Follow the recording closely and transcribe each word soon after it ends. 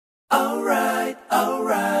Alright,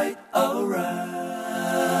 alright, alright.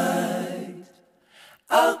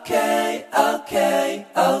 Okay, okay,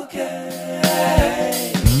 okay.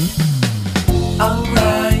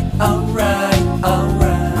 Alright, alright,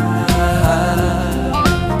 alright.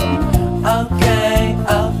 Okay,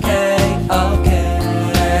 okay, okay.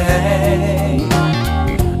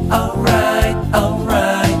 Alright,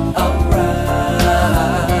 alright, alright.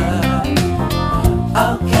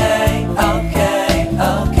 Okay, okay,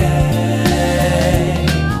 okay.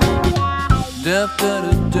 Dup da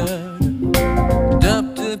da da. Dup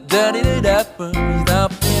da da da da.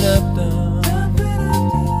 Dup da da.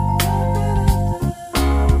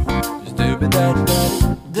 Dup da da.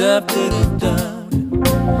 Dup da da.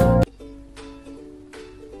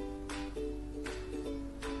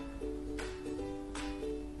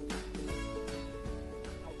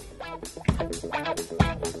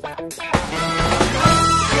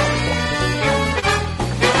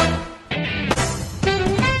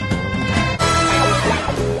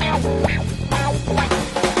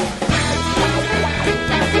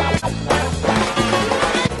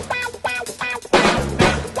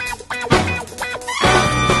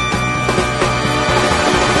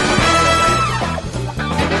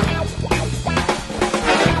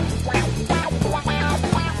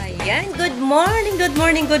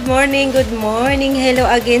 Good morning. Hello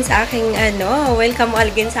again sa aking welcome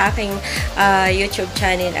again sa aking YouTube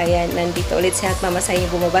channel. Ayan, nandito ulit si Mama sa inyo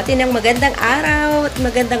bumabati ng magandang araw at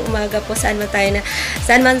magandang umaga po saan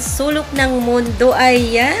man sulok ng mundo.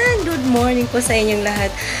 Ayan, good morning po sa inyong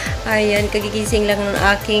lahat. Ayan, kagigising lang ng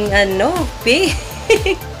aking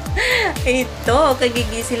ito,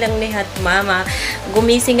 kagigising lang ni Mama.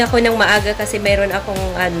 Gumising ako ng maaga kasi meron akong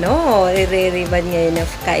ire-rebond ngayon na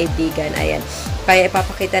kaibigan. Ayan. Kaya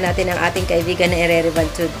ipapakita natin ang ating kaibigan na ire-rebond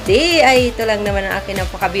today. Ay, ito lang naman ang aking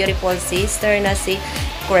napaka-beautiful sister na si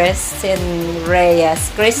Kristen Reyes.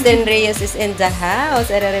 Kristen Reyes is in the house.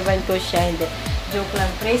 Ire-rebond ko siya. Hindi. Joke lang.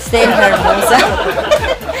 Kristen Hermosa.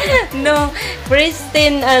 No.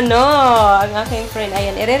 Kristen, ang aking friend.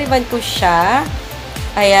 Ayan, ire-rebond ko siya.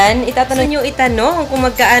 Ayan, itatanong nyo kung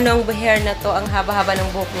magkaano ang hair na to, ang haba-haba ng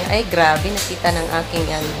buhok niya. Ay, grabe, nakita ng aking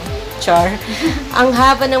char. Ang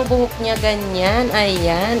haba ng buhok niya, ganyan.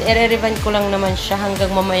 Ayan, ire-rebond ko lang naman siya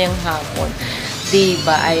hanggang mamayang hapon.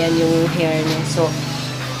 Diba? Ayan yung hair niya. So,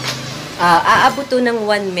 aabot to ng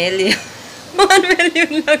 1 million. 1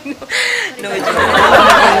 million lang, no? No, joke.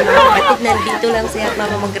 At nandito lang si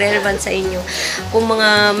Mama magre-rebond sa inyo. Kung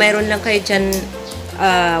mayroon lang kayo dyan,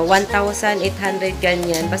 1,800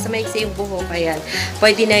 ganyan. Basta maiksi yung buhok, ayan.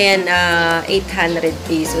 Pwede na yan 800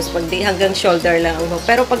 pesos. Pag hanggang shoulder lang ang buhok.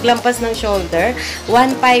 Pero pag lampas ng shoulder,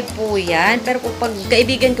 1,500 po yan. Pero kung pag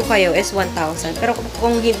kaibigan ko kayo is 1,000. Pero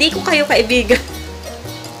kung hindi ko kayo kaibigan,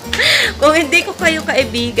 kung hindi ko kayo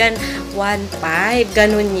kaibigan, 1,500.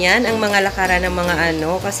 Ganun yan ang mga lakaran ng mga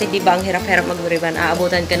Kasi di ba ang hirap-hirap mag-rebond.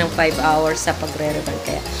 Aabutan ka ng 5 hours sa pagre-rebond.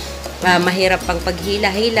 Kaya mahirap pang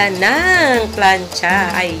paghila-hila ng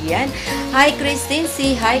plancha. Ayan. Hi, Christine.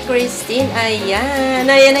 Hi, Christine. Ayan.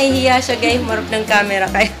 Ayan, nahihiya siya, guys. Marap ng camera.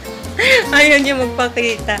 Kaya ayaw niya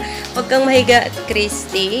magpakita. Huwag kang mahiga,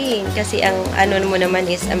 Christine. Kasi ang mo naman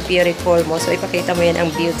is ang beautiful mo. So, ipakita mo yan ang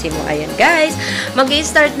beauty mo. Ayan, guys.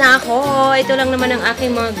 Mag-i-start na ako. Ito lang naman ang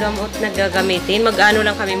aking mga gamot na gagamitin.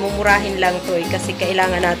 Lang kami. Mumurahin lang to kasi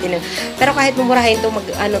kailangan natin. Pero kahit mumurahin to,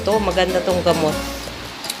 maganda tong gamot.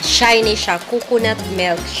 Shiny siya, coconut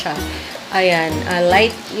milk siya. Ayan,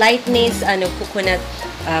 lightness, coconut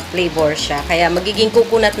flavor siya. Kaya magiging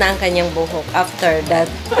coconut na ang kanyang buhok after that.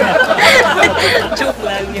 Joke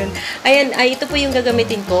lang yun. Ayan, ito po yung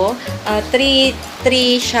gagamitin ko. 3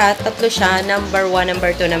 siya, 3 siya. Number 1, number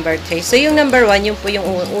 2, number 3. So, yung number 1, yun po yung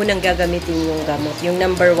unang gagamitin yung gamot. Yung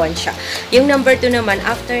number 1 siya. Yung number 2 naman,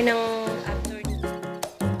 after ng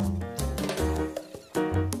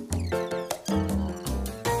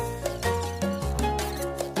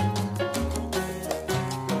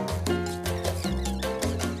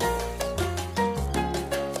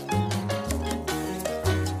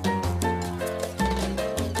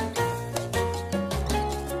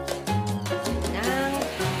ng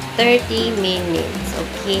 30 minutes.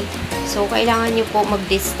 Okay? So, kailangan nyo po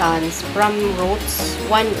mag-distance from roots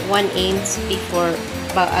 1 inch before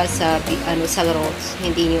sa roots.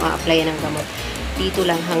 Hindi nyo a-apply ng gamot. Dito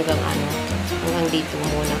lang hanggang dito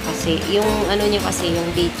muna. Kasi, yung nyo kasi, yung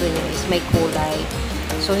dito nyo is may kulay.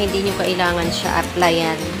 So, hindi nyo kailangan siya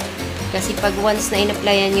applyan. Kasi pag once na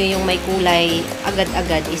in-applyan nyo yung may kulay,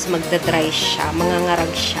 agad-agad is magdadry siya,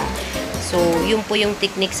 mangangarag siya. So, yun po yung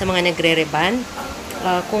technique sa mga nagre-rebond.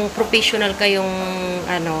 Kung professional kayong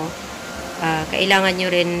kailangan nyo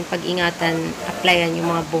rin pag-ingatan, applyan yung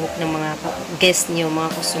mga buhok ng mga guest nyo, mga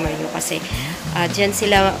customer nyo kasi dyan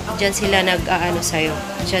sila nag-aano sa'yo.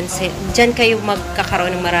 Dyan kayo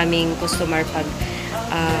magkakaroon ng maraming customer pag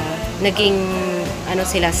naging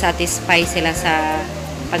sila, satisfy sila sa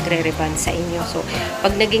pagre-rebond sa inyo. So,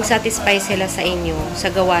 pag naging satisfy sila sa inyo, sa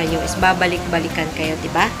gawa nyo, is babalik-balikan kayo,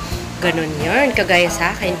 diba? Ganun yun. Kagaya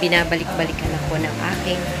sa akin, binabalik-balikan ako ng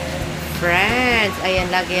aking friends. Ayan,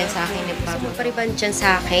 lagi yan sa akin. Magpa-rebond dyan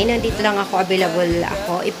sa akin. Nandito lang ako, available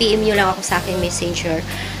ako. I-PM nyo lang ako sa aking messenger.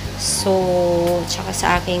 So, tsaka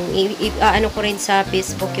sa aking, ano ko rin sa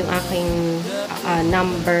Facebook yung aking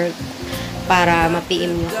number para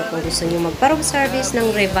ma-PM nyo ako kung gusto nyo magpa-room service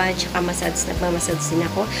ng Rebond, tsaka massage, nagmamassage din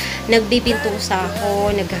ako. Nagbibintusa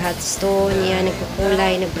ako, nag-hotstone, yan,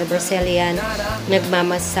 nagkukulay, nagbre-Brazilian,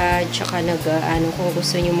 nagmamassage, tsaka kung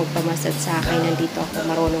gusto nyo magpamassage sa akin, nandito ako,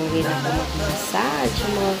 marunong rin ako mag-massage.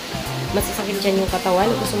 Masasakit dyan yung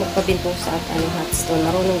katawan, gusto magpabintusa at hotstone,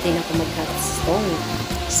 marunong din ako mag-hotstone.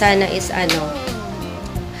 Sana is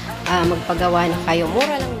magpagawa na kayo.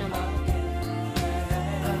 Mura lang naman.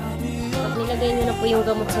 Nilagay nyo na po yung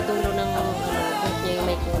gamot sa dulo ng buhok nyo yung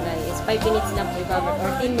may kulay. It's 5 minutes lang po ibabad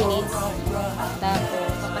or 10 minutes.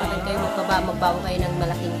 Tapos, kapag kayo magbago kayo ng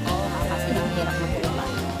malaking ko kasi hirap magpapaba.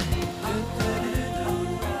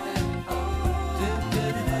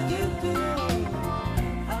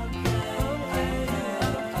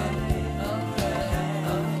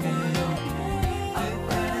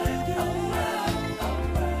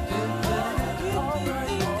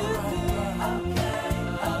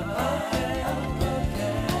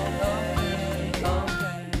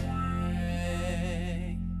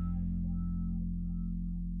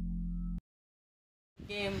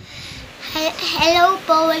 Hello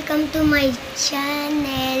po, welcome to my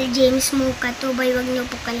channel, James Muka Tubay. Huwag niyo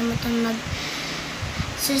po kalimutan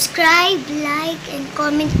mag-subscribe, like, and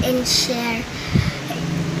comment, and share.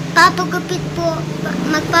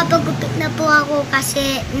 Magpapagupit na po ako kasi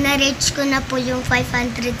na-reach ko na po yung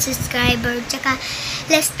 500 subscriber. Tsaka,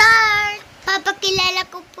 let's start! Papakilala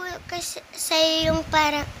ko po kasi sa'yo yung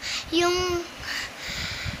parang, yung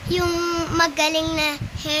magaling na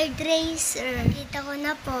hairdresser. Kita ko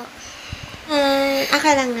na po.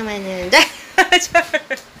 Aka lang naman yun.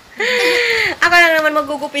 Ako lang naman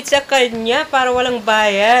magugupit sa kanya para walang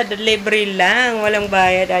bayad. Libre lang, walang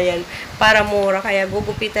bayad. Ayan, para mura. Kaya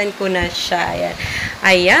gugupitan ko na siya. Ayan.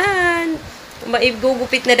 Ayan.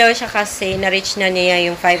 Gugupit na daw siya kasi na-reach na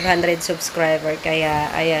niya yung 500 subscriber.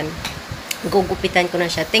 Kaya, ayan. Gugupitan ko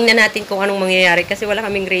na siya. Tingnan natin kung anong mangyayari kasi wala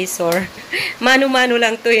kaming razor. Mano-mano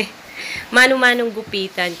lang to eh. Mano-manong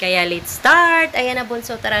gupitan. Kaya let's start. Ayan na,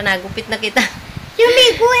 bunso. Tara na. Gupit na kita. Yung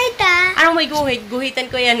may guhit Anong may guhit? Guhitan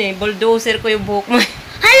ko yan eh. Bulldozer ko yung buhok mo.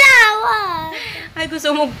 Halawa! Ay, gusto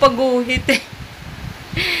mo paguhit eh.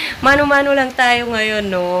 Mano-mano lang tayo ngayon,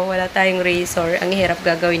 no? Wala tayong razor. Ang hirap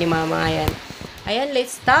gagawin ni mama. Ayan. Ayan,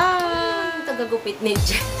 let's start. Tagagupit ni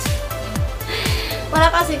Jess. Wala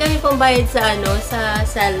kasi kami pambayad sa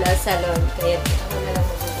salon. Kaya ako na lang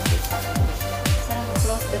magugupit sa akin. Sarap,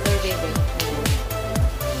 close the door, baby.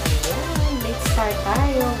 Ayan, let's start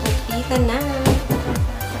tayo. Gupitan na.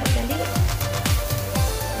 Dali.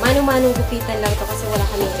 Mano-manong gupitan lang to kasi wala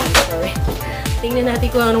kaming razor. Tingnan natin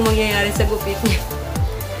kung anong mangyayari sa gupit niya.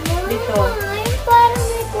 Dito. Yung parang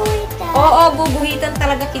may guhit Oo, guguhitan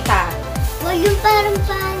talaga kita. Wag yung parang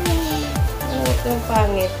pangit. Oo, yung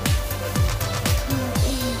pangit.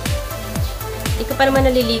 Hindi ka pa naman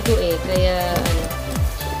naliligo eh, kaya ano.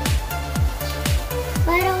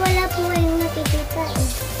 Parang wala po kayong nakikita eh.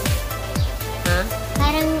 Ha?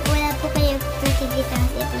 Parang wala po kayong nakikita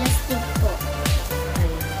kasi plastic po.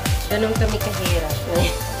 Ayun. Ganun kami kahirap.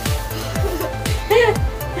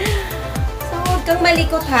 So, huwag kang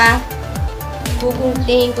malikot ha.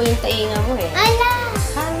 Kukuntingin ko yung tainga mo eh. Ala!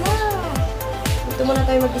 Hala! Dito muna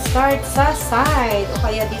tayo mag-start sa side. O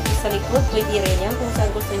kaya dito sa likod. Pwede rin yan kung saan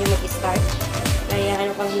gusto nyo mag-start. Kaya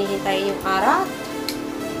ano pang hinihintay yung arat?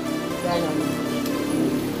 Ganon.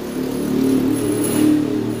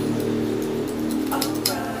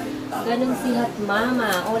 Ganon si Hot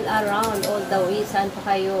Mama. All around, all the way. Saan pa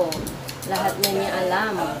kayo? Lahat na niya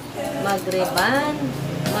alam. Mag-rebond,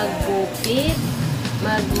 mag-gupit,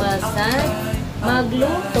 mag-massage,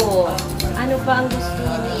 magluto. Ano pa ang gusto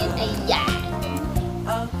niya na yan? Ayan!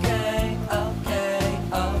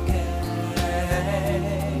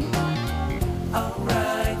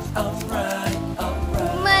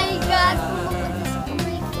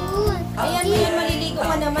 Ayan, yan, maliligo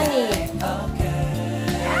ka naman eh.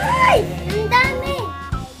 Ay! Ang dami!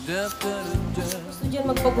 Gusto dyan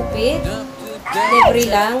magpagupit? Libre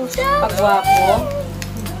lang, pagwapo.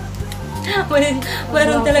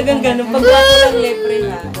 Meron talagang ganun. Pag wako lang libre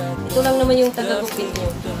ha. Ito lang naman yung tagagupit nyo.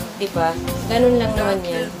 Diba? Ganun lang naman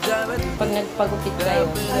yan. Pag nagpagupit kayo.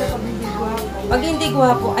 Pag hindi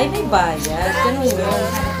gwapo, ay may bayad. Ganun yun.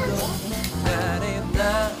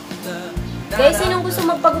 Guys, sinong gusto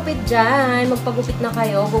magpagupit dyan? Magpagupit na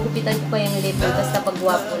kayo. Gugupitan ko pa yung libre. Basta pag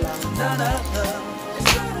gwapo lang.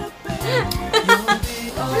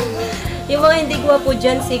 Yung mga hindi gwapo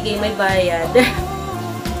dyan, sige, may bayad.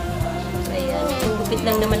 Ayan. Gugupit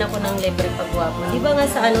lang naman ako ng libre pag gwapo. Di ba nga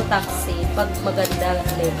sa ano taxi, pag maganda,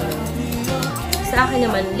 libre. Sa akin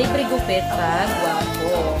naman, libre gupit pag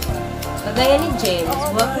gwapo. Kagaya ni James,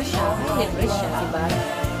 gwapo siya, libre siya, diba?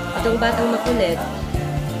 Itong batang makulit,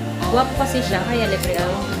 gwapo kasi siya, kaya libre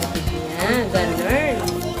ang gupit niya. Ganun.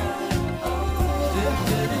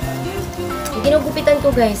 Yung ginugupitan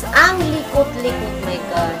ko guys, ang likot-likot, my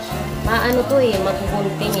gosh. Maano to eh,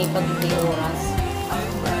 magugunting eh, pag hindi oras.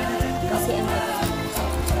 Kasi ang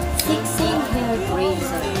fixing hair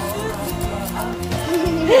razor.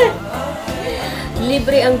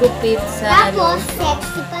 Libre ang gupit sa Tapos,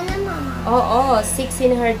 sexy pa na mama. Oo,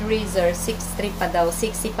 16 hair razor, 6'3 pa daw,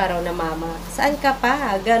 60 pa raw na mama. Saan ka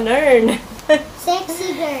pa? Ganun.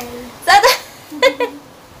 Sexy girl.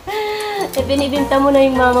 Binibinta mo na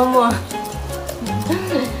yung mama mo.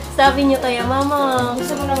 Sabi niyo kaya, mama,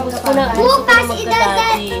 gusto ko na Bukas,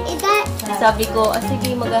 magka-daddy. Sabi ko,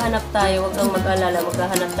 sige, maghahanap tayo. Huwag kang mag-alala,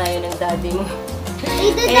 maghahanap tayo ng daddy mo.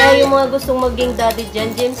 Kaya yung mga gustong maging daddy dyan,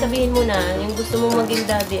 James, sabihin mo na, yung gusto mong maging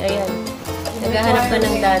daddy, ayan. Naghahanap ka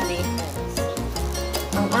ng daddy.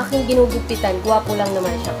 Ang aking ginugupitan, gwapo lang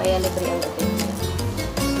naman siya, kaya libre ang gupit niya.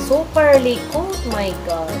 Super likot, my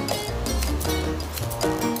God.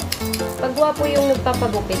 Pag gwapo yung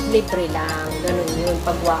nagpapagupit, libre lang. Ganun yun,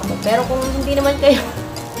 pag gwapo. Pero kung hindi naman kayo,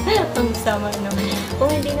 ang sama naman. Kung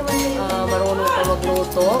hindi naman kayo marunong ka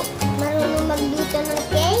magluto. Marunong magluto ng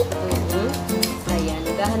cake? Ayan,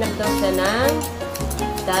 naghahanap daw siya ng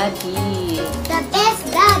daddy. The best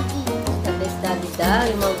daddy. The best daddy daw,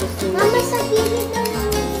 yung mga gusto mo. Mama, sa gilid daw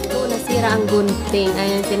naman. Oo, nasira ang gunting.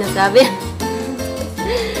 Ayan sinasabi.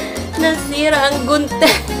 Nasira ang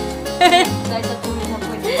gunting.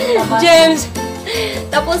 James,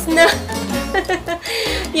 tapos na.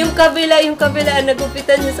 yung kabila,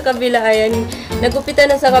 nagupitan niya sa kabila. Ayan, nagupitan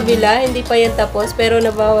na sa kabila, hindi pa yan tapos, pero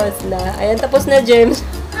nabawas na. Ayan, tapos na, James.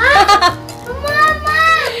 Ah! Mama!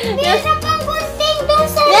 Meron pang gunting doon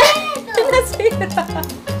sa dedo. Nasira.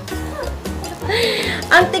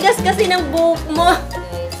 Ang tigas kasi ng buhok mo.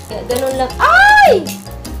 Kaya ganun lang. Ay!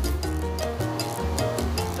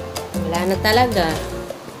 Wala na talaga.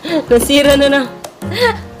 Nasira na na.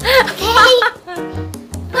 Okay.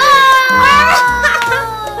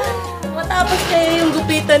 Matapos kayo yung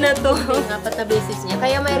gupitan na to. Apat na beses niya.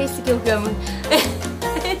 Kaya may risk yung gamon.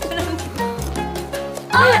 Ito lang.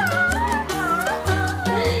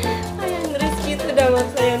 Ayan, risky ito daw.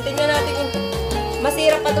 Ayan, tingnan natin kung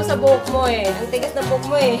masira pa to sa buhok mo eh. Ang tigas ng buhok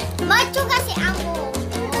mo eh. Macho kasi ako.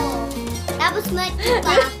 Tapos macho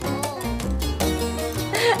pa ako.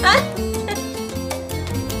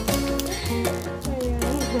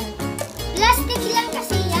 Plastic lang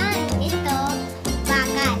kasi yan. Ito,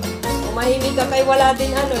 bakal. Umahimik ka kay wala din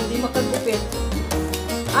ano, hindi makagupit.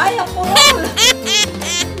 Ay, ako!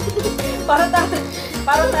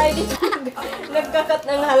 para tayo dito nagkakat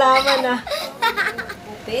ng halaman ah.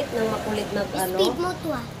 Gupit ng makulit na ano. Speed mo to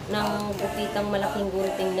ah. Ng gupitang malaking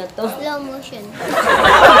gunting na to. Slow motion.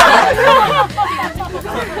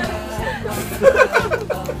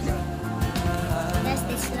 That's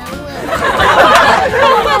the slow one.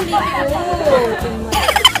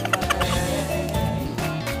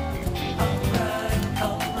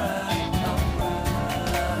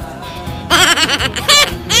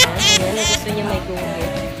 Ayan, gusto niya may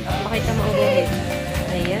guhit. Pakita mo ang guhit.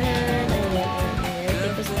 Ayan.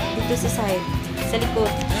 Dito sa side. Sa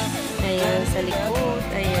likod. Ayan, sa likod.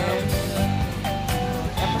 Ayan.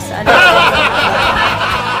 Tapos sa ano.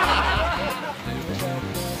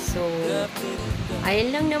 So, ayan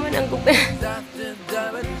lang naman ang gupit.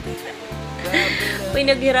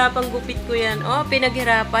 Pinaghirapan gupit ko yan. Oh,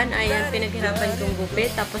 pinaghirapan. Ayan, pinaghirapan kong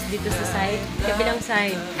gupit. Tapos dito sa side. Kabilang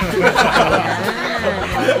side. Ayan.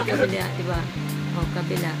 Kabila, diba? Oh,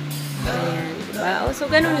 kabila. Ayan, diba? Oh, so,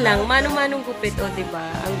 ganun lang. Manong-manong gupit. Oh, diba?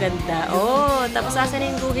 Ang ganda. Oh, tapos asan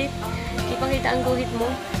yung guhit? Ipakita ang guhit mo.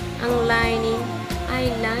 Ang lining.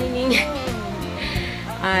 Ay, lining.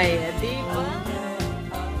 Ay, diba?